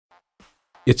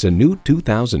It's a new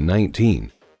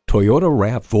 2019 Toyota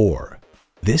RAV4.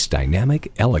 This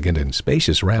dynamic, elegant, and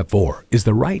spacious RAV4 is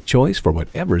the right choice for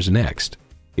whatever's next.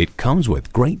 It comes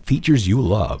with great features you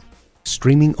love: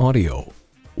 streaming audio,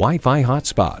 Wi-Fi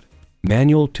hotspot,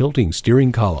 manual tilting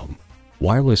steering column,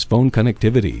 wireless phone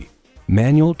connectivity,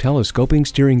 manual telescoping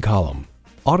steering column,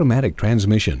 automatic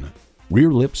transmission,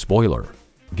 rear lip spoiler,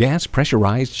 gas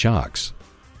pressurized shocks,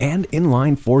 and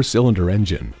inline 4-cylinder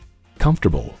engine.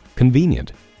 Comfortable,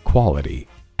 convenient, quality.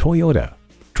 Toyota.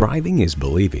 Driving is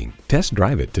believing. Test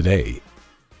drive it today.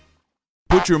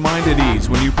 Put your mind at ease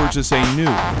when you purchase a new,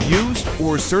 used,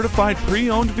 or certified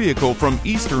pre-owned vehicle from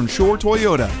Eastern Shore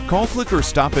Toyota. Call, click, or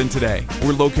stop in today.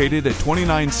 We're located at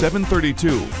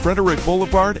 29732 Frederick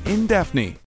Boulevard in Daphne.